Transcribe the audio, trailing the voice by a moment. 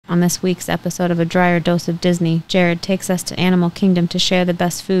On this week's episode of A Drier Dose of Disney, Jared takes us to Animal Kingdom to share the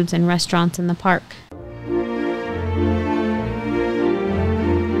best foods and restaurants in the park.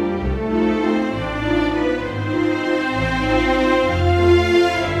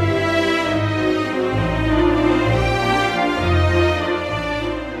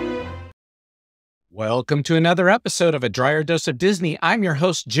 Welcome to another episode of A Drier Dose of Disney. I'm your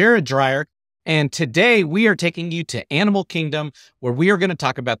host, Jared Dreyer, and today we are taking you to Animal Kingdom, where we are going to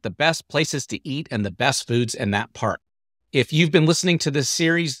talk about the best places to eat and the best foods in that park. If you've been listening to this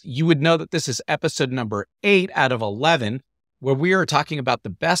series, you would know that this is episode number 8 out of 11, where we are talking about the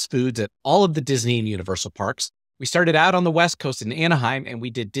best foods at all of the Disney and Universal parks. We started out on the West Coast in Anaheim, and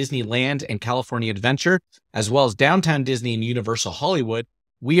we did Disneyland and California Adventure, as well as Downtown Disney and Universal Hollywood.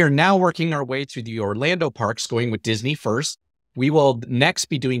 We are now working our way through the Orlando parks, going with Disney first. We will next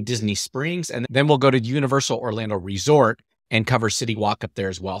be doing Disney Springs, and then we'll go to Universal Orlando Resort and cover City Walk up there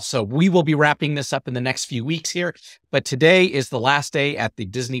as well. So we will be wrapping this up in the next few weeks here, but today is the last day at the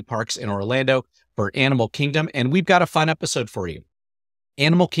Disney parks in Orlando for Animal Kingdom, and we've got a fun episode for you.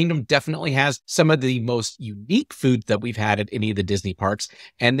 Animal Kingdom definitely has some of the most unique food that we've had at any of the Disney parks,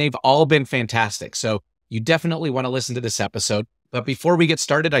 and they've all been fantastic. So you definitely want to listen to this episode. But before we get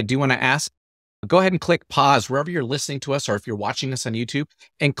started, I do want to ask, go ahead and click pause wherever you're listening to us, or if you're watching us on YouTube,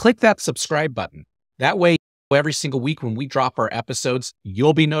 and click that subscribe button. That way, every single week when we drop our episodes,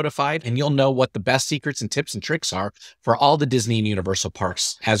 you'll be notified and you'll know what the best secrets and tips and tricks are for all the Disney and Universal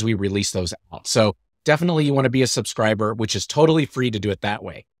parks as we release those out. So definitely you want to be a subscriber, which is totally free to do it that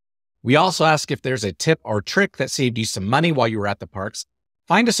way. We also ask if there's a tip or trick that saved you some money while you were at the parks.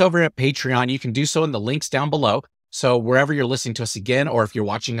 Find us over at Patreon. You can do so in the links down below. So wherever you're listening to us again, or if you're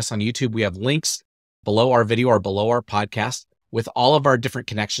watching us on YouTube, we have links below our video or below our podcast with all of our different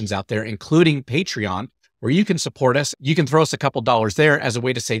connections out there, including Patreon, where you can support us. You can throw us a couple dollars there as a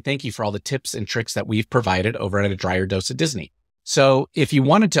way to say thank you for all the tips and tricks that we've provided over at A Drier Dose of Disney. So if you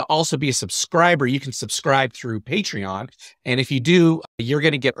wanted to also be a subscriber, you can subscribe through Patreon. And if you do, you're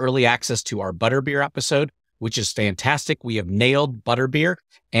going to get early access to our Butterbeer episode, which is fantastic. We have nailed Butterbeer,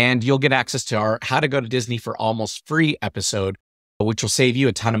 and you'll get access to our How to Go to Disney for Almost Free episode, which will save you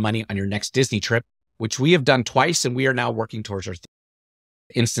a ton of money on your next Disney trip, which we have done twice, and we are now working towards our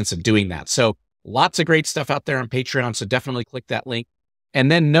instance of doing that. So lots of great stuff out there on Patreon, so definitely click that link.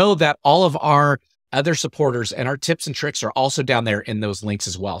 And then know that all of our other supporters and our tips and tricks are also down there in those links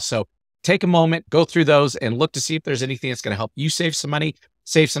as well. So take a moment, go through those, and look to see if there's anything that's going to help you save some money,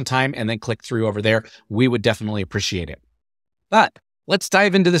 save some time, and then click through over there. We would definitely appreciate it. But let's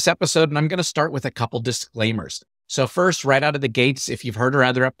dive into this episode, and I'm going to start with a couple disclaimers. So first, right out of the gates, if you've heard our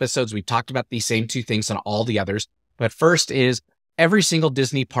other episodes, we've talked about these same two things on all the others. But first is every single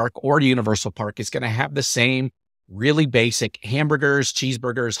Disney park or Universal park is going to have the same really basic hamburgers,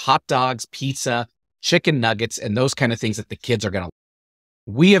 cheeseburgers, hot dogs, pizza, chicken nuggets, and those kind of things that the kids are going to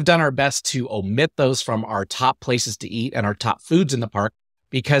like. We have done our best to omit those from our top places to eat and our top foods in the park,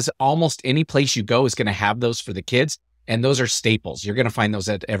 because almost any place you go is going to have those for the kids. And those are staples. You're going to find those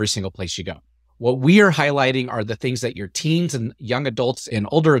at every single place you go. What we are highlighting are the things that your teens and young adults and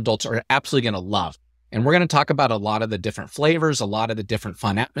older adults are absolutely going to love. And we're going to talk about a lot of the different flavors, a lot of the different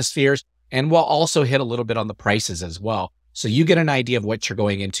fun atmospheres, and we'll also hit a little bit on the prices as well, so you get an idea of what you're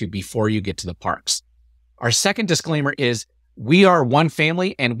going into before you get to the parks. Our second disclaimer is we are one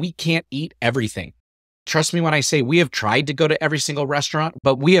family and we can't eat everything. Trust me when I say we have tried to go to every single restaurant,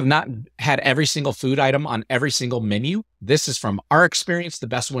 but we have not had every single food item on every single menu. This is from our experience, the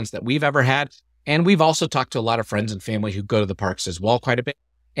best ones that we've ever had. And we've also talked to a lot of friends and family who go to the parks as well quite a bit.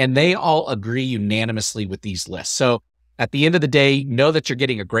 And they all agree unanimously with these lists. So at the end of the day, know that you're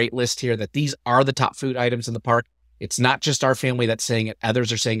getting a great list here, that these are the top food items in the park. It's not just our family that's saying it,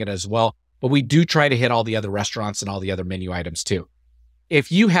 others are saying it as well. But we do try to hit all the other restaurants and all the other menu items too. If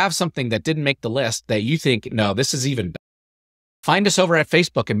you have something that didn't make the list that you think, no, this is even better, find us over at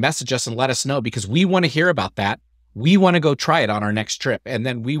Facebook and message us and let us know, because we want to hear about that. We want to go try it on our next trip. And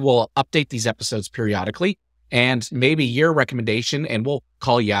then we will update these episodes periodically, and maybe your recommendation, and we'll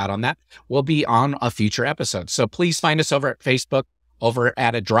call you out on that, will be on a future episode. So please find us over at Facebook, over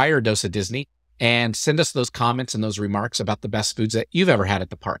at A Drier Dose of Disney, and send us those comments and those remarks about the best foods that you've ever had at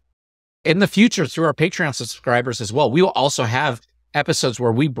the park. In the future, through our Patreon subscribers as well, we will also have episodes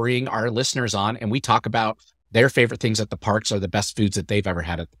where we bring our listeners on and we talk about their favorite things at the parks or the best foods that they've ever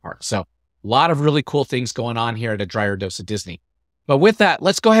had at the park. So a lot of really cool things going on here at A Drier Dose of Disney. But with that,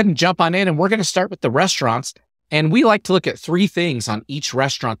 let's go ahead and jump on in, and we're going to start with the restaurants. And we like to look at 3 things on each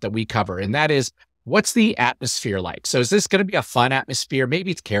restaurant that we cover. And that is, what's the atmosphere like? So is this going to be a fun atmosphere?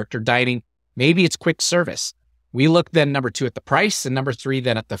 Maybe it's character dining. Maybe it's quick service. We look then number 2 at the price and number 3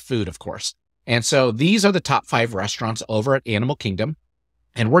 then at the food, of course. And so these are the top 5 restaurants over at Animal Kingdom.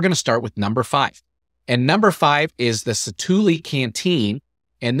 And we're going to start with number 5. And number 5 is the Satuli Canteen.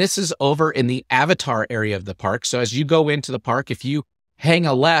 And this is over in the Avatar area of the park. So as you go into the park, if you hang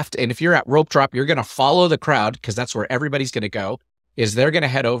a left and if you're at rope drop, you're going to follow the crowd because that's where everybody's going to go, is they're going to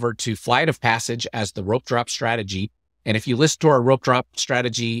head over to Flight of Passage as the rope drop strategy. And if you listen to our rope drop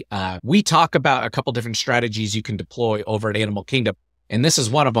strategy, we talk about a couple different strategies you can deploy over at Animal Kingdom. And this is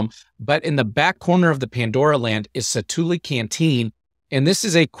one of them. But in the back corner of the Pandora Land is Satuli Canteen. And this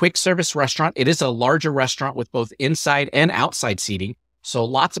is a quick service restaurant. It is a larger restaurant with both inside and outside seating. So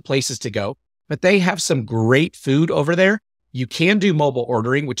lots of places to go. But they have some great food over there. You can do mobile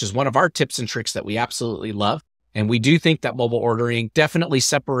ordering, which is one of our tips and tricks that we absolutely love. And we do think that mobile ordering definitely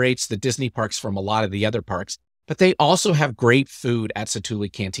separates the Disney parks from a lot of the other parks. But they also have great food at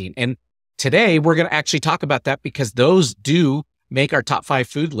Satuli Canteen. And today we're going to actually talk about that because those do make our top 5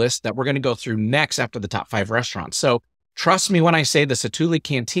 food list that we're going to go through next after the top 5 restaurants. So trust me when I say the Satuli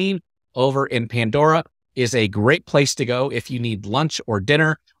Canteen over in Pandora is a great place to go if you need lunch or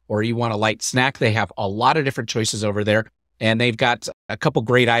dinner or you want a light snack. They have a lot of different choices over there. And they've got a couple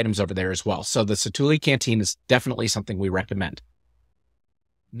great items over there as well. So the Satuli Canteen is definitely something we recommend.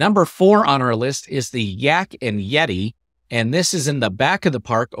 Number 4 on our list is the Yak and Yeti. And this is in the back of the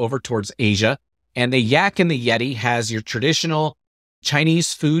park over towards Asia. And the Yak and the Yeti has your traditional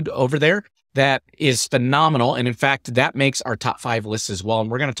Chinese food over there that is phenomenal. And in fact, that makes our top 5 list as well. And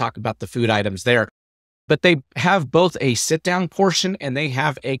we're going to talk about the food items there. But they have both a sit-down portion and they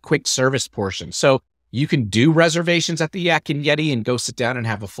have a quick service portion. So you can do reservations at the Yak and Yeti and go sit down and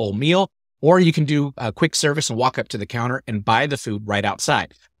have a full meal, or you can do a quick service and walk up to the counter and buy the food right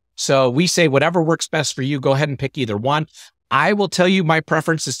outside. So we say whatever works best for you, go ahead and pick either one. I will tell you my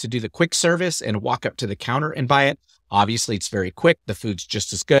preference is to do the quick service and walk up to the counter and buy it. Obviously, it's very quick. The food's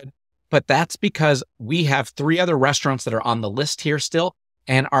just as good. But that's because we have 3 other restaurants that are on the list here still.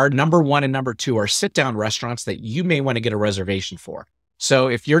 And our number 1 and number 2 are sit-down restaurants that you may want to get a reservation for. So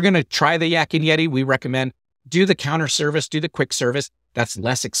if you're going to try the Yak and Yeti, we recommend do the counter service, do the quick service. That's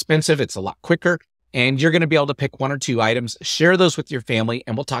less expensive. It's a lot quicker. And you're going to be able to pick 1 or 2 items, share those with your family,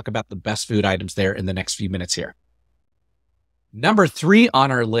 and we'll talk about the best food items there in the next few minutes here. Number 3 on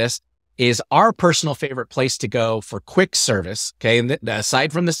our list is our personal favorite place to go for quick service. Okay. And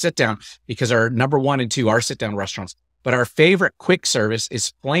aside from the sit down, because our number 1 and 2 are sit down restaurants, but our favorite quick service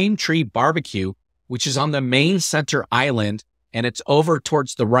is Flame Tree Barbecue, which is on the main center island. And it's over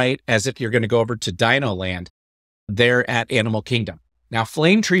towards the right as if you're going to go over to Dino Land there at Animal Kingdom. Now,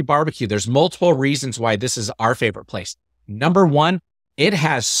 Flame Tree Barbecue, there's multiple reasons why this is our favorite place. Number 1, it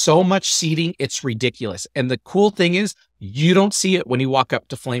has so much seating, it's ridiculous. And the cool thing is you don't see it when you walk up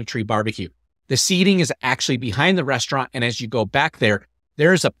to Flame Tree Barbecue. The seating is actually behind the restaurant. And as you go back there,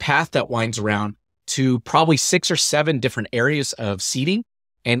 there's a path that winds around to probably 6 or 7 different areas of seating.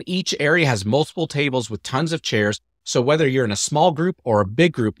 And each area has multiple tables with tons of chairs. So whether you're in a small group or a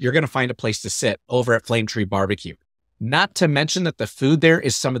big group, you're going to find a place to sit over at Flame Tree Barbecue. Not to mention that the food there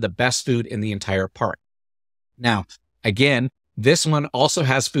is some of the best food in the entire park. Now, again, this one also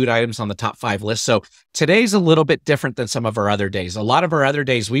has food items on the top 5 list. So today's a little bit different than some of our other days. A lot of our other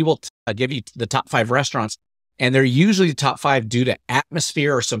days, we will give you the top 5 restaurants, and they're usually the top 5 due to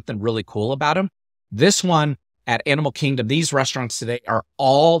atmosphere or something really cool about them. This one at Animal Kingdom, these restaurants today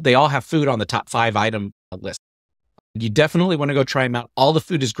they all have food on the top 5 item list. You definitely want to go try them out. All the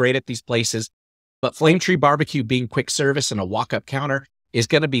food is great at these places, but Flame Tree Barbecue being quick service and a walk-up counter is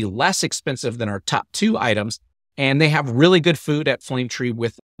going to be less expensive than our top 2 items. And they have really good food at Flame Tree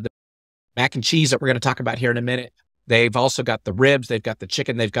with the mac and cheese that we're going to talk about here in a minute. They've also got the ribs, they've got the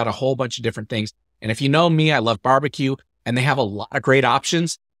chicken, they've got a whole bunch of different things. And if you know me, I love barbecue, and they have a lot of great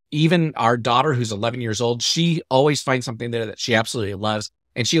options. Even our daughter, who's 11 years old, she always finds something there that she absolutely loves.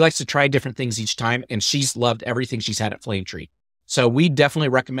 And she likes to try different things each time. And she's loved everything she's had at Flame Tree. So we definitely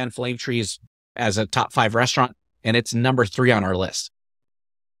recommend Flame Tree as a top 5 restaurant. And it's number 3 on our list.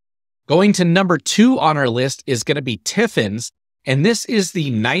 Going to number 2 on our list is going to be Tiffin's. And this is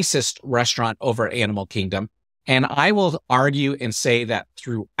the nicest restaurant over at Animal Kingdom. And I will argue and say that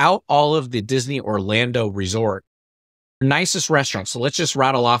throughout all of the Disney Orlando resort, nicest restaurants. So let's just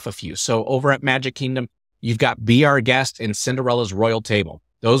rattle off a few. So over at Magic Kingdom, you've got Be Our Guest and Cinderella's Royal Table.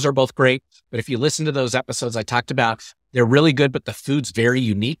 Those are both great. But if you listen to those episodes I talked about, they're really good, but the food's very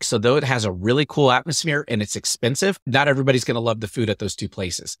unique. So though it has a really cool atmosphere and it's expensive, not everybody's going to love the food at those 2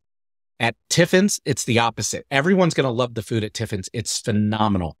 places. At Tiffin's, it's the opposite. Everyone's going to love the food at Tiffin's. It's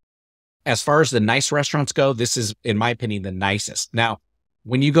phenomenal. As far as the nice restaurants go, this is, in my opinion, the nicest. Now,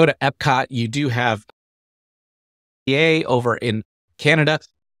 when you go to Epcot, you do have over in Canada,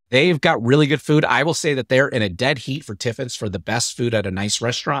 they've got really good food. I will say that they're in a dead heat for Tiffin's for the best food at a nice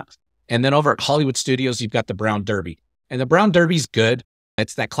restaurant. And then over at Hollywood Studios, you've got the Brown Derby. And the Brown Derby's good.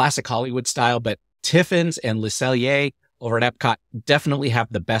 It's that classic Hollywood style, but Tiffin's and Le Cellier over at Epcot definitely have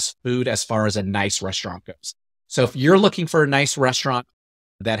the best food as far as a nice restaurant goes. So if you're looking for a nice restaurant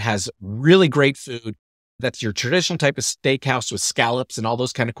that has really great food, that's your traditional type of steakhouse with scallops and all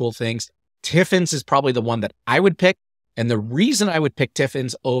those kind of cool things, Tiffin's is probably the one that I would pick. And the reason I would pick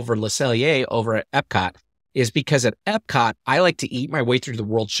Tiffin's over Le Cellier over at Epcot is because at Epcot, I like to eat my way through the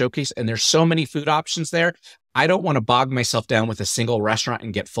World Showcase, and there's so many food options there. I don't want to bog myself down with a single restaurant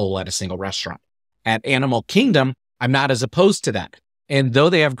and get full at a single restaurant. At Animal Kingdom, I'm not as opposed to that. And though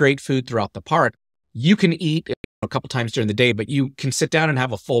they have great food throughout the park, you can eat a couple times during the day, but you can sit down and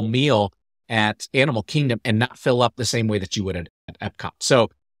have a full meal at Animal Kingdom and not fill up the same way that you would at Epcot. So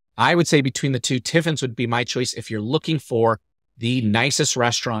I would say between the two, Tiffin's would be my choice. If you're looking for the nicest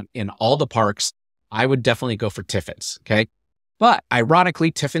restaurant in all the parks, I would definitely go for Tiffin's. Okay. But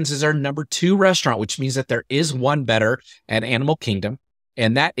ironically, Tiffin's is our number 2 restaurant, which means that there is one better at Animal Kingdom.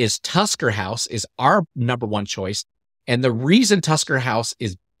 And that is Tusker House is our number 1 choice. And the reason Tusker House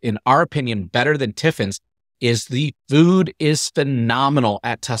is, in our opinion, better than Tiffin's is the food is phenomenal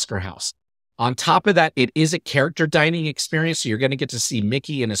at Tusker House. On top of that, it is a character dining experience. So you're going to get to see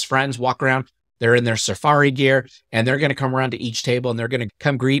Mickey and his friends walk around. They're in their safari gear and they're going to come around to each table and they're going to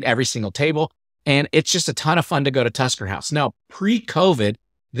come greet every single table. And it's just a ton of fun to go to Tusker House. Now, pre-COVID,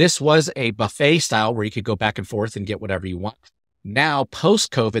 this was a buffet style where you could go back and forth and get whatever you want. Now,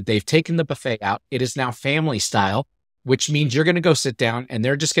 post-COVID, they've taken the buffet out. It is now family style, which means you're going to go sit down and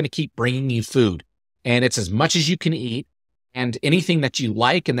they're just going to keep bringing you food. And it's as much as you can eat. And anything that you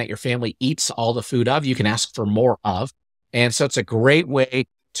like and that your family eats all the food of, you can ask for more of. And so it's a great way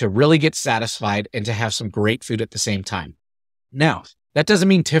to really get satisfied and to have some great food at the same time. Now, that doesn't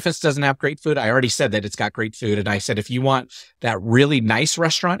mean Tiffin's doesn't have great food. I already said that it's got great food. And I said, if you want that really nice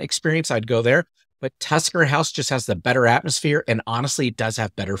restaurant experience, I'd go there. But Tusker House just has the better atmosphere. And honestly, it does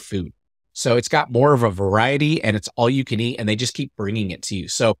have better food. So it's got more of a variety and it's all you can eat. And they just keep bringing it to you.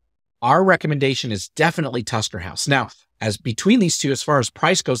 So our recommendation is definitely Tusker House. Now, as between these two, as far as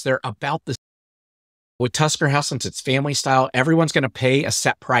price goes, they're about the same. With Tusker House, since it's family style, everyone's going to pay a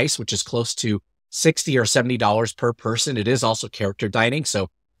set price, which is close to $60 or $70 per person. It is also character dining, so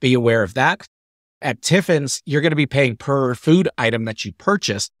be aware of that. At Tiffin's, you're going to be paying per food item that you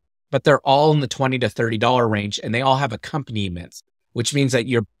purchase, but they're all in the $20 to $30 range, and they all have accompaniments, which means that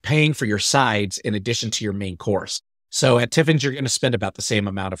you're paying for your sides in addition to your main course. So at Tiffin's, you're going to spend about the same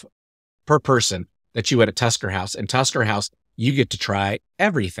amount of per person that you would at Tusker House. And Tusker House, you get to try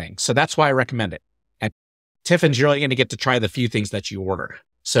everything. So that's why I recommend it. At Tiffin's, you're only going to get to try the few things that you order.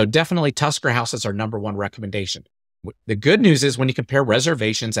 So definitely Tusker House is our number 1 recommendation. The good news is when you compare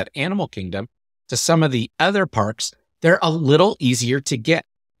reservations at Animal Kingdom to some of the other parks, they're a little easier to get.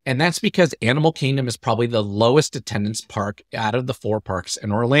 And that's because Animal Kingdom is probably the lowest attendance park out of the 4 parks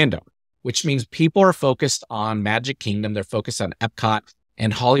in Orlando, which means people are focused on Magic Kingdom. They're focused on Epcot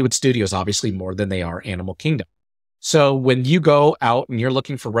and Hollywood Studios, obviously more than they are Animal Kingdom. So when you go out and you're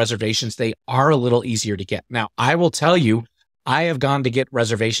looking for reservations, they are a little easier to get. Now, I will tell you, I have gone to get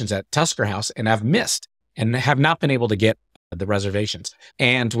reservations at Tusker House and I've missed and have not been able to get the reservations.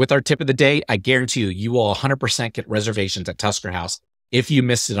 And with our tip of the day, I guarantee you, you will 100% get reservations at Tusker House if you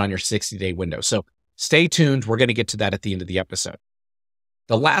missed it on your 60-day window. So stay tuned. We're going to get to that at the end of the episode.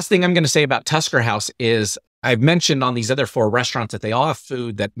 The last thing I'm going to say about Tusker House is I've mentioned on these other 4 restaurants that they all have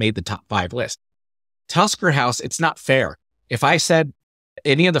food that made the top 5 list. Tusker House, it's not fair. If I said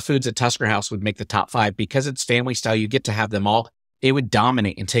any of the foods at Tusker House would make the top 5 because it's family style, you get to have them all, it would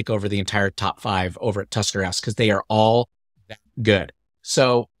dominate and take over the entire top 5 over at Tusker House because they are all that good.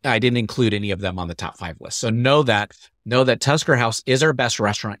 So I didn't include any of them on the top 5 list. So know that Tusker House is our best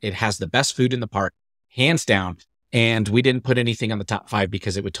restaurant. It has the best food in the park, hands down. And we didn't put anything on the top 5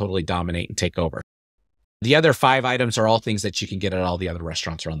 because it would totally dominate and take over. The other 5 items are all things that you can get at all the other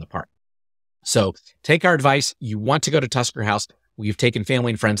restaurants around the park. So take our advice. You want to go to Tusker House. We've taken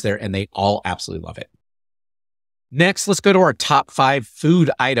family and friends there and they all absolutely love it. Next, let's go to our top 5 food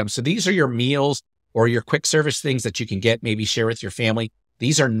items. So these are your meals or your quick service things that you can get, maybe share with your family.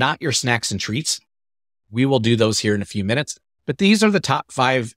 These are not your snacks and treats. We will do those here in a few minutes, but these are the top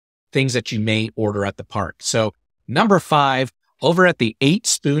 5 things that you may order at the park. So number 5, over at the 8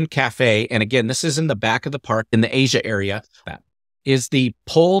 Spoon Cafe, and again, this is in the back of the park in the Asia area, is the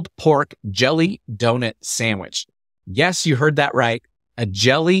pulled pork jelly donut sandwich. Yes, you heard that right. A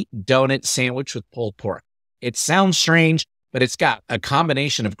jelly donut sandwich with pulled pork. It sounds strange, but it's got a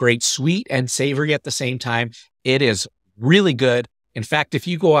combination of great sweet and savory at the same time. It is really good. In fact, if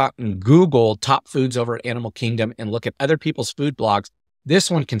you go out and Google top foods over at Animal Kingdom and look at other people's food blogs,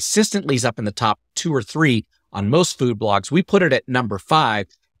 this one consistently is up in the top 2 or 3 on most food blogs. We put it at number 5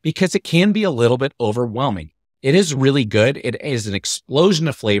 because it can be a little bit overwhelming. It is really good. It is an explosion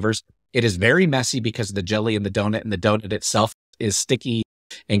of flavors. It is very messy because of the jelly in the donut, and the donut itself is sticky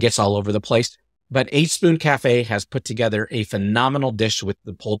and gets all over the place. But 8 Spoon Cafe has put together a phenomenal dish with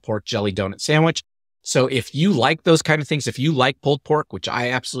the pulled pork jelly donut sandwich. So if you like those kind of things, if you like pulled pork, which I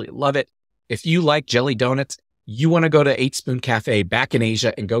absolutely love it, if you like jelly donuts, you want to go to 8 Spoon Cafe back in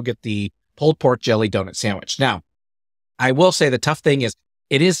Asia and go get the pulled pork jelly donut sandwich. Now, I will say the tough thing is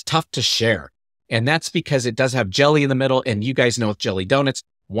it is tough to share. And that's because it does have jelly in the middle. And you guys know with jelly donuts,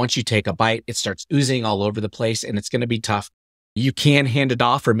 once you take a bite, it starts oozing all over the place and it's going to be tough. You can hand it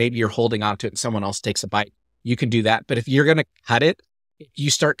off, or maybe you're holding onto it and someone else takes a bite. You can do that. But if you're going to cut it, if you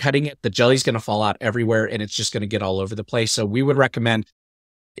start cutting it, the jelly's going to fall out everywhere and it's just going to get all over the place. So we would recommend,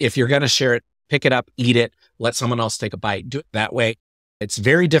 if you're going to share it, pick it up, eat it, let someone else take a bite, do it that way. It's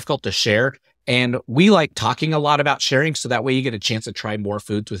very difficult to share. And we like talking a lot about sharing. So that way you get a chance to try more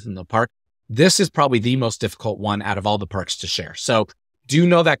foods within the park. This is probably the most difficult one out of all the parks to share. So do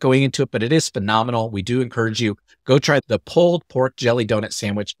know that going into it, but it is phenomenal. We do encourage you, go try the pulled pork jelly donut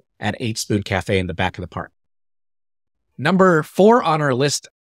sandwich at 8 Spoon Cafe in the back of the park. Number 4 on our list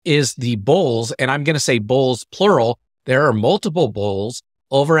is the bowls, and I'm going to say bowls plural. There are multiple bowls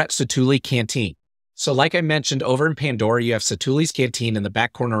over at Satu'li Canteen. So like I mentioned, over in Pandora, you have Satu'li's Canteen in the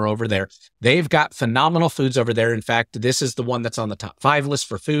back corner over there. They've got phenomenal foods over there. In fact, this is the one that's on the top 5 list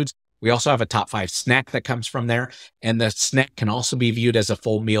for foods. We also have a top 5 snack that comes from there. And the snack can also be viewed as a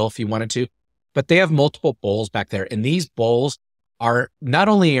full meal if you wanted to. But they have multiple bowls back there. And these bowls are, not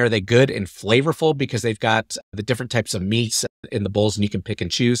only are they good and flavorful because they've got the different types of meats in the bowls and you can pick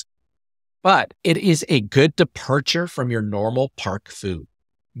and choose, but it is a good departure from your normal park food.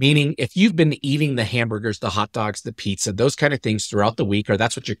 Meaning if you've been eating the hamburgers, the hot dogs, the pizza, those kind of things throughout the week, or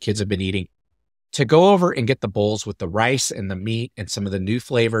that's what your kids have been eating, to go over and get the bowls with the rice and the meat and some of the new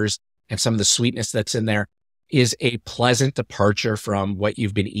flavors and some of the sweetness that's in there is a pleasant departure from what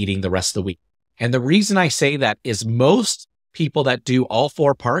you've been eating the rest of the week. And the reason I say that is most people that do all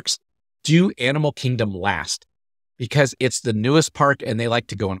 4 parks do Animal Kingdom last because it's the newest park and they like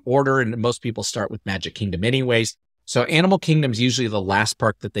to go in order. And most people start with Magic Kingdom anyways. So Animal Kingdom is usually the last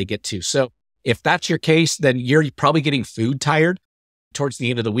park that they get to. So if that's your case, then you're probably getting food tired towards the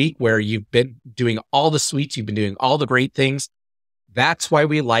end of the week where you've been doing all the sweets, you've been doing all the great things. That's why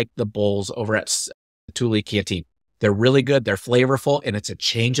we like the bowls over at Satu'li Canteen. They're really good, they're flavorful, and it's a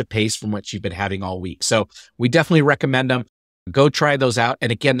change of pace from what you've been having all week. So we definitely recommend them. Go try those out. And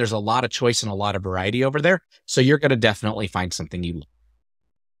again, there's a lot of choice and a lot of variety over there. So you're going to definitely find something you love.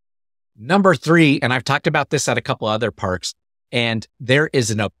 Number 3, and I've talked about this at a couple other parks, and there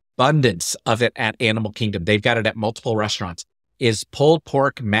is an abundance of it at Animal Kingdom. They've got it at multiple restaurants, is pulled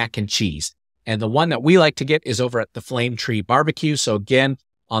pork mac and cheese. And the one that we like to get is over at the Flame Tree Barbecue. So again,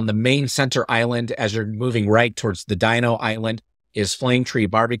 on the main center island, as you're moving right towards the Dino Island, is Flame Tree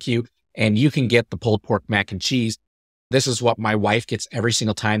Barbecue. And you can get the pulled pork mac and cheese. This is what my wife gets every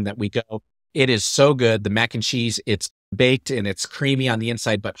single time that we go. It is so good. The mac and cheese, it's baked and it's creamy on the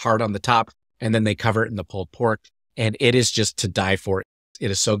inside, but hard on the top. And then they cover it in the pulled pork. And it is just to die for. It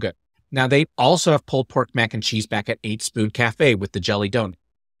is so good. Now, they also have pulled pork mac and cheese back at 8 Spoon Cafe with the jelly donut.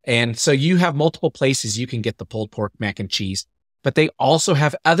 And so you have multiple places you can get the pulled pork mac and cheese, but they also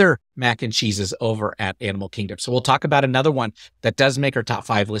have other mac and cheeses over at Animal Kingdom. So we'll talk about another one that does make our top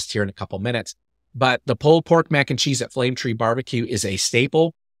 5 list here in a couple minutes. But the pulled pork mac and cheese at Flame Tree Barbecue is a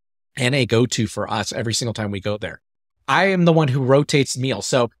staple and a go-to for us every single time we go there. I am the one who rotates meals.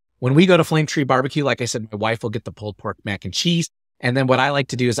 So when we go to Flame Tree Barbecue, like I said, my wife will get the pulled pork mac and cheese. And then what I like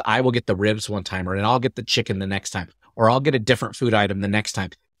to do is I will get the ribs one time, and I'll get the chicken the next time, or I'll get a different food item the next time.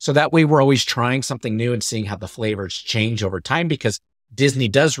 So that way we're always trying something new and seeing how the flavors change over time because Disney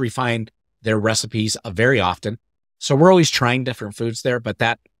does refine their recipes very often. So we're always trying different foods there, but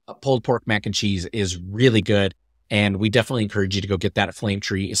that pulled pork mac and cheese is really good. And we definitely encourage you to go get that at Flame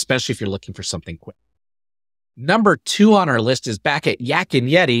Tree, especially if you're looking for something quick. Number 2 on our list is back at Yak and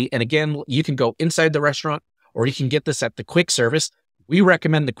Yeti. And again, you can go inside the restaurant or you can get this at the quick service. We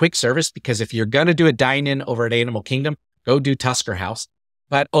recommend the quick service because if you're going to do a dine-in over at Animal Kingdom, go do Tusker House.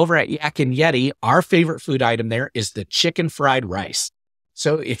 But over at Yak and Yeti, our favorite food item there is the chicken fried rice.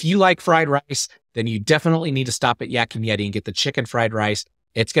 So if you like fried rice, then you definitely need to stop at Yak and Yeti and get the chicken fried rice.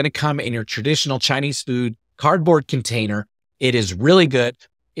 It's going to come in your traditional Chinese food cardboard container. It is really good.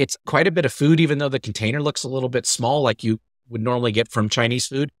 It's quite a bit of food, even though the container looks a little bit small, like you would normally get from Chinese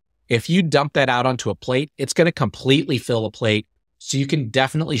food. If you dump that out onto a plate, it's going to completely fill a plate. So you can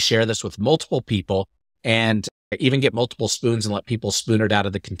definitely share this with multiple people and even get multiple spoons and let people spoon it out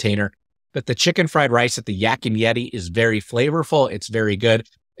of the container. But the chicken fried rice at the Yak and Yeti is very flavorful. It's very good.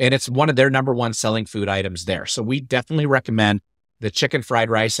 And it's one of their number one selling food items there. So we definitely recommend the chicken fried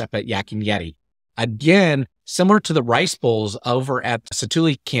rice up at Yak and Yeti. Again, similar to the rice bowls over at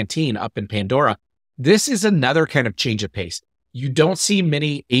Satuli Canteen up in Pandora, this is another kind of change of pace. You don't see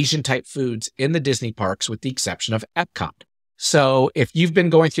many Asian type foods in the Disney parks with the exception of Epcot. So if you've been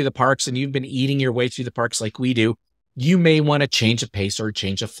going through the parks and you've been eating your way through the parks like we do, you may want to change a pace or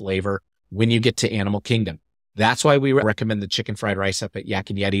change a flavor when you get to Animal Kingdom. That's why we recommend the chicken fried rice up at Yak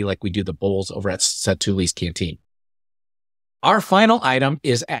and Yeti like we do the bowls over at Satuli's Canteen. Our final item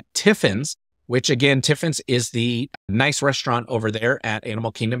is at Tiffin's, which again, Tiffin's is the nice restaurant over there at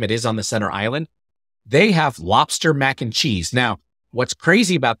Animal Kingdom. It is on the center island. They have lobster mac and cheese. Now, what's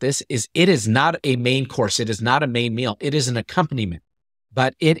crazy about this is it is not a main course. It is not a main meal. It is an accompaniment,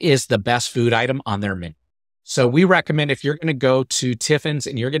 but it is the best food item on their menu. So we recommend if you're going to go to Tiffin's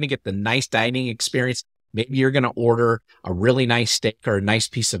and you're going to get the nice dining experience, maybe you're going to order a really nice steak or a nice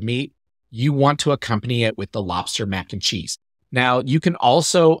piece of meat, you want to accompany it with the lobster mac and cheese. Now, you can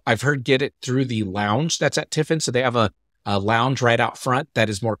also, I've heard, get it through the lounge that's at Tiffin's. So they have a lounge right out front that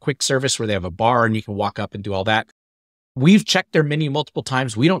is more quick service where they have a bar and you can walk up and do all that. We've checked their menu multiple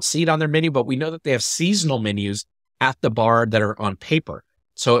times. We don't see it on their menu, but we know that they have seasonal menus at the bar that are on paper.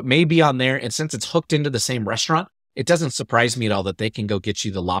 So it may be on there. And since it's hooked into the same restaurant, it doesn't surprise me at all that they can go get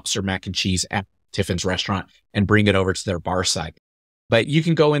you the lobster mac and cheese at Tiffin's restaurant and bring it over to their bar side. But you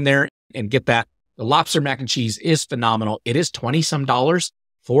can go in there and get that. The lobster mac and cheese is phenomenal. It is $20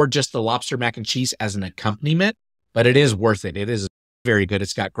 for just the lobster mac and cheese as an accompaniment, but it is worth it. It is very good.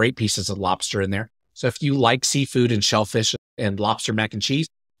 It's got great pieces of lobster in there. So if you like seafood and shellfish and lobster mac and cheese,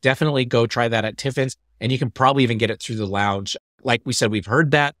 definitely go try that at Tiffin's. And you can probably even get it through the lounge. Like we said, we've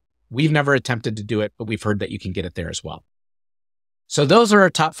heard that. We've never attempted to do it, but we've heard that you can get it there as well. So those are our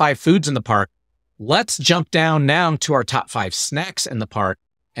top 5 foods in the park. Let's jump down now to our top 5 snacks in the park.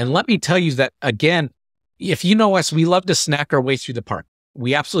 And let me tell you that, again, if you know us, we love to snack our way through the park.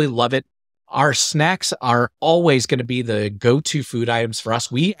 We absolutely love it. Our snacks are always going to be the go-to food items for us.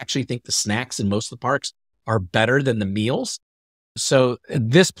 We actually think the snacks in most of the parks are better than the meals. So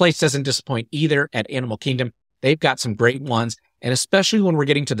this place doesn't disappoint either at Animal Kingdom. They've got some great ones. And especially when we're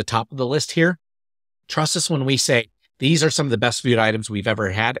getting to the top of the list here, trust us when we say these are some of the best food items we've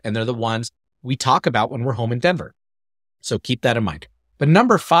ever had. And they're the ones we talk about when we're home in Denver. So keep that in mind. But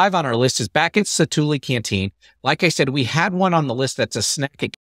number 5 on our list is back at Satuli Canteen. Like I said, we had one on the list that's a snack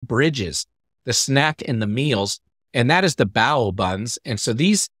at Bridges, the snack in the meals, and that is the bao buns. And so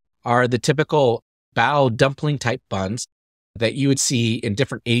these are the typical bao dumpling type buns that you would see in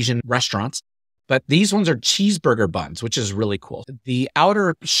different Asian restaurants. But these ones are cheeseburger buns, which is really cool. The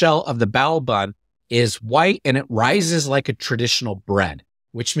outer shell of the bao bun is white and it rises like a traditional bread,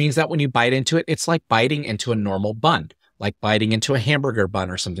 which means that when you bite into it, it's like biting into a normal bun, like biting into a hamburger bun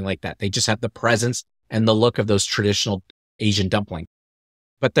or something like that. They just have the presence and the look of those traditional Asian dumplings.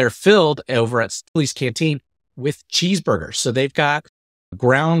 But they're filled over at Satuli's Canteen with cheeseburgers. So they've got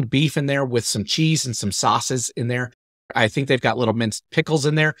ground beef in there with some cheese and some sauces in there. I think they've got little minced pickles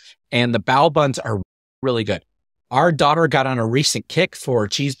in there, and the bao buns are really good. Our daughter got on a recent kick for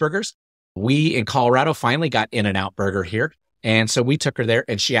cheeseburgers. We in Colorado finally got In-N-Out Burger here. And so we took her there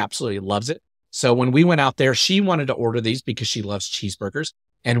and she absolutely loves it. So when we went out there, she wanted to order these because she loves cheeseburgers,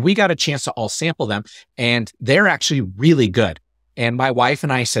 and we got a chance to all sample them, and they're actually really good. And my wife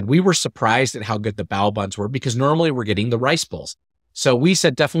and I said we were surprised at how good the bao buns were because normally we're getting the rice bowls. So we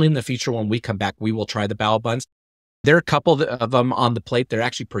said definitely in the future when we come back, we will try the bao buns. There are a couple of them on the plate. They're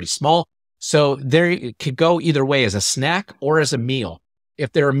actually pretty small. So they could go either way as a snack or as a meal.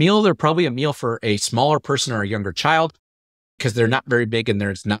 If they're a meal, they're probably a meal for a smaller person or a younger child because they're not very big and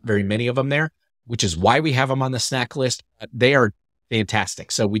there's not very many of them there, which is why we have them on the snack list. They are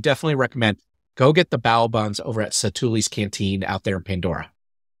fantastic. So we definitely recommend go get the bao buns over at Satuli's Canteen out there in Pandora.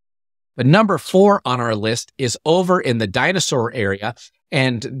 But number 4 on our list is over in the dinosaur area,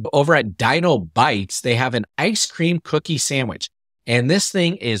 and over at Dino Bites, they have an ice cream cookie sandwich. And this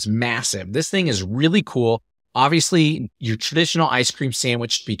thing is massive. This thing is really cool. Obviously, your traditional ice cream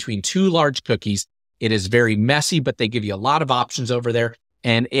sandwich between 2 large cookies. It is very messy, but they give you a lot of options over there,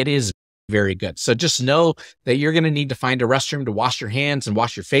 and it is very good. So just know that you're going to need to find a restroom to wash your hands and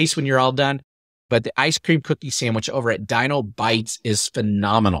wash your face when you're all done. But the ice cream cookie sandwich over at Dino Bites is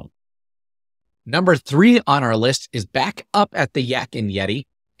phenomenal. Number 3 on our list is back up at the Yak and Yeti,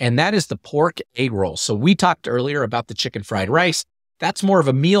 and that is the pork egg roll. So we talked earlier about the chicken fried rice. That's more of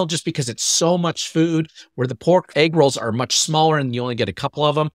a meal just because it's so much food, where the pork egg rolls are much smaller and you only get a couple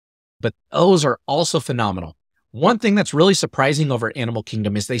of them, but those are also phenomenal. One thing that's really surprising over at Animal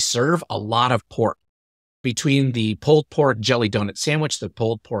Kingdom is they serve a lot of pork. Between the pulled pork jelly donut sandwich, the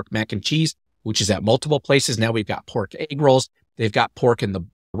pulled pork mac and cheese, which is at multiple places. Now we've got pork egg rolls. They've got pork in the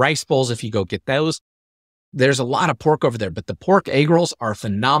rice bowls if you go get those. There's a lot of pork over there, but the pork egg rolls are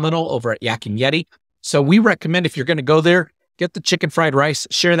phenomenal over at Yak and Yeti. So we recommend, if you're going to go there, get the chicken fried rice,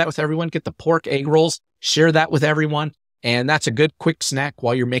 share that with everyone, get the pork egg rolls, share that with everyone. And that's a good quick snack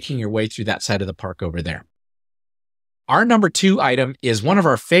while you're making your way through that side of the park over there. Our number 2 item is one of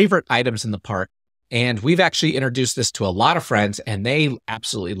our favorite items in the park. And we've actually introduced this to a lot of friends and they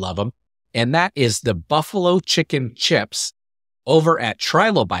absolutely love them. And that is the buffalo chicken chips over at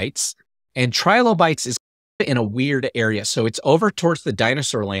Trilobites. And Trilobites is in a weird area. So it's over towards the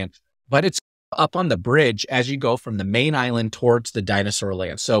dinosaur land, but it's up on the bridge as you go from the main island towards the dinosaur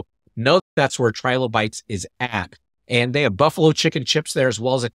land. So know that's where Trilobites is at. And they have buffalo chicken chips there, as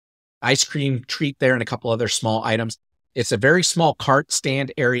well as an ice cream treat there and a couple other small items. It's a very small cart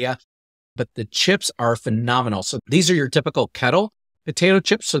stand area, but the chips are phenomenal. So these are your typical kettle potato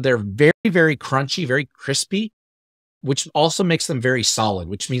chips. So they're very, very crunchy, very crispy, which also makes them very solid,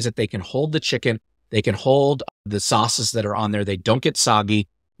 which means that they can hold the chicken. They can hold the sauces that are on there. They don't get soggy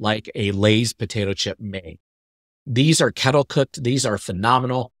like a Lay's potato chip may. These are kettle cooked. These are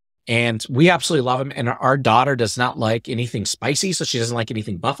phenomenal. And we absolutely love them. And our daughter does not like anything spicy, so she doesn't like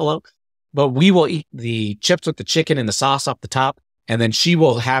anything buffalo. But we will eat the chips with the chicken and the sauce off the top. And then she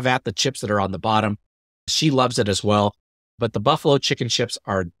will have at the chips that are on the bottom. She loves it as well. But the buffalo chicken chips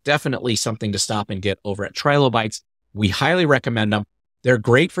are definitely something to stop and get over at Trilobites. We highly recommend them. They're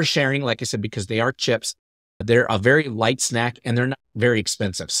great for sharing, like I said, because they are chips. They're a very light snack and they're not very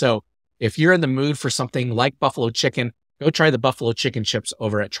expensive. So if you're in the mood for something like buffalo chicken, go try the buffalo chicken chips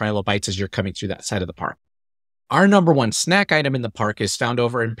over at Trilobites as you're coming through that side of the park. Our number 1 snack item in the park is found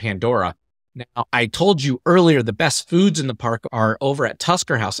over in Pandora. Now, I told you earlier, the best foods in the park are over at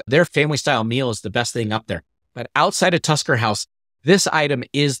Tusker House. Their family style meal is the best thing up there. But outside of Tusker House, this item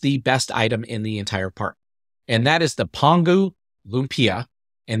is the best item in the entire park. And that is the Pongu Lumpia.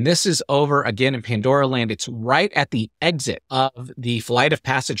 And this is over again in Pandora Land. It's right at the exit of the Flight of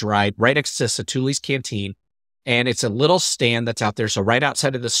Passage ride, right next to Satuli's Canteen. And it's a little stand that's out there. So right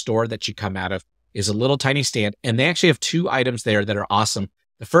outside of the store that you come out of is a little tiny stand. And they actually have 2 items there that are awesome.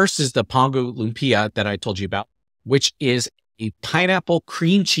 The first is the Pongu Lumpia that I told you about, which is a pineapple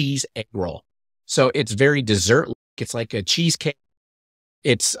cream cheese egg roll. So it's very dessert-like. It's like a cheesecake.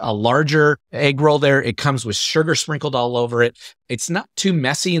 It's a larger egg roll there. It comes with sugar sprinkled all over it. It's not too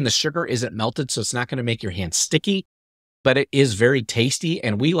messy and the sugar isn't melted, so it's not going to make your hands sticky, but it is very tasty.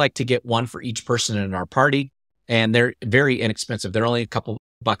 And we like to get one for each person in our party. And they're very inexpensive. They're only a couple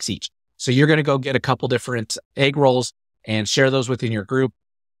bucks each. So you're going to go get a couple different egg rolls and share those within your group.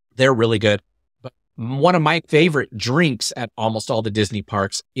 They're really good. But one of my favorite drinks at almost all the Disney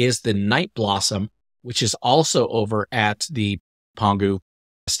parks is the Night Blossom, which is also over at the Pongu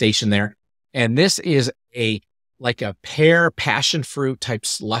station there. And this is like a pear passion fruit type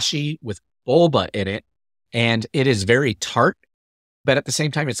slushy with boba in it. And it is very tart, but at the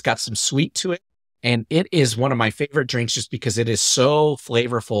same time, it's got some sweet to it. And it is one of my favorite drinks just because it is so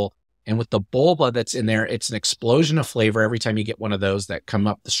flavorful. And with the boba that's in there, it's an explosion of flavor every time you get one of those that come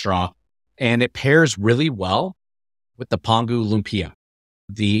up the straw. And it pairs really well with the Pongu Lumpia,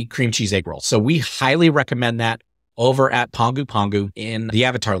 the cream cheese egg roll. So we highly recommend that over at Pongu Pongu in the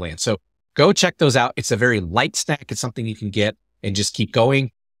Avatar Land. So go check those out. It's a very light snack. It's something you can get and just keep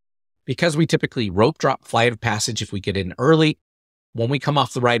going. Because we typically rope drop Flight of Passage if we get in early, when we come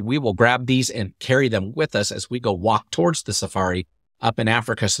off the ride, we will grab these and carry them with us as we go walk towards the safari up in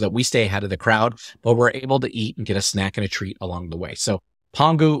Africa so that we stay ahead of the crowd, but we're able to eat and get a snack and a treat along the way. So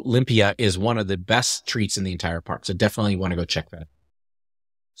Pongu Lumpia is one of the best treats in the entire park. So definitely want to go check that out.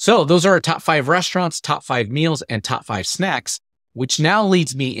 So those are our top 5 restaurants, top 5 meals, and top 5 snacks, which now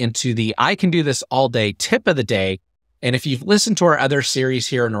leads me into the I can do this all day tip of the day. And if you've listened to our other series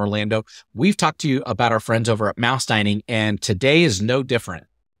here in Orlando, we've talked to you about our friends over at Mouse Dining, and today is no different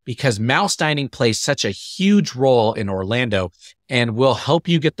because Mouse Dining plays such a huge role in Orlando and will help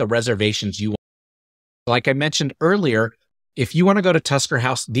you get the reservations you want. Like I mentioned earlier, if you want to go to Tusker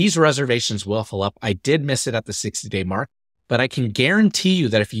House, these reservations will fill up. I did miss it at the 60-day mark, but I can guarantee you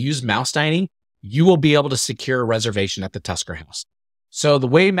that if you use Mouse Dining, you will be able to secure a reservation at the Tusker House. So the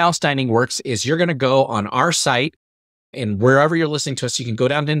way Mouse Dining works is you're going to go on our site, and wherever you're listening to us, you can go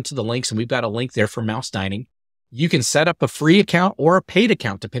down into the links, and we've got a link there for Mouse Dining. You can set up a free account or a paid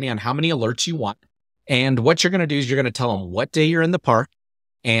account, depending on how many alerts you want. And what you're going to do is you're going to tell them what day you're in the park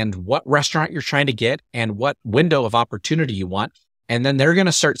and what restaurant you're trying to get and what window of opportunity you want. And then they're going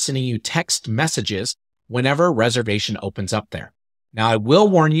to start sending you text messages whenever a reservation opens up there. Now, I will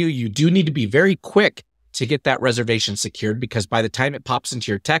warn you, you do need to be very quick to get that reservation secured, because by the time it pops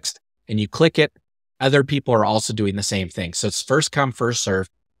into your text and you click it, other people are also doing the same thing. So it's first come, first serve.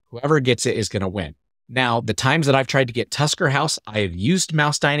 Whoever gets it is going to win. Now, the times that I've tried to get Tusker House, I have used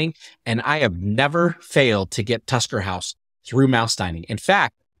Mouse Dining, and I have never failed to get Tusker House through Mouse Dining. In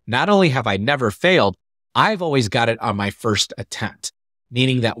fact, not only have I never failed, I've always got it on my first attempt,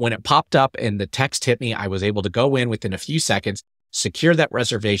 meaning that when it popped up and the text hit me, I was able to go in within a few seconds, secure that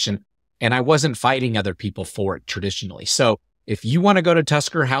reservation, and I wasn't fighting other people for it traditionally. So if you want to go to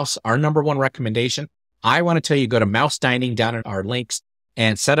Tusker House, our number one recommendation, I want to tell you, go to Mouse Dining down in our links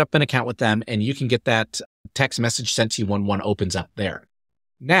and set up an account with them, and you can get that text message sent to you when one opens up there.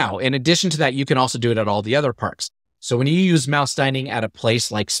 Now, in addition to that, you can also do it at all the other parks. So when you use Mouse Dining at a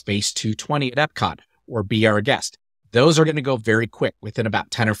place like Space 220 at Epcot or Be Our Guest, those are going to go very quick, within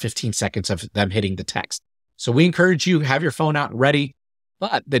about 10 or 15 seconds of them hitting the text. So we encourage you, have your phone out and ready.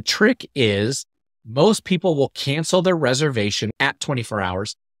 But the trick is most people will cancel their reservation at 24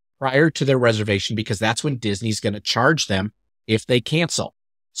 hours prior to their reservation, because that's when Disney's going to charge them if they cancel.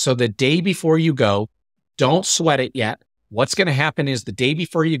 So the day before you go, don't sweat it yet. What's going to happen is the day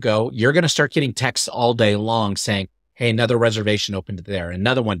before you go, you're going to start getting texts all day long saying, hey, another reservation opened there.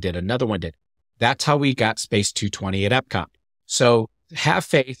 Another one did. Another one did. That's how we got Space 220 at Epcot. So have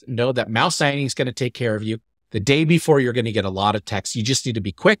faith. Know that Mouse Dining is going to take care of you. The day before, you're going to get a lot of texts. You just need to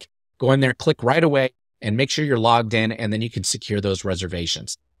be quick. Go in there, click right away, and make sure you're logged in, and then you can secure those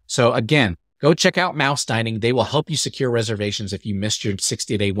reservations. So again, go check out Mouse Dining. They will help you secure reservations if you missed your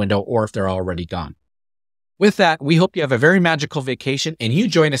 60-day window or if they're already gone. With that, we hope you have a very magical vacation, and you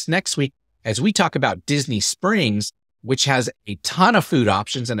join us next week as we talk about Disney Springs, which has a ton of food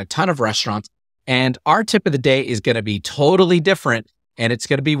options and a ton of restaurants. And our tip of the day is going to be totally different, and it's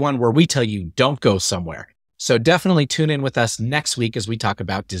going to be one where we tell you don't go somewhere. So definitely tune in with us next week as we talk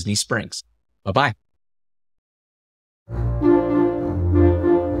about Disney Springs. Bye-bye.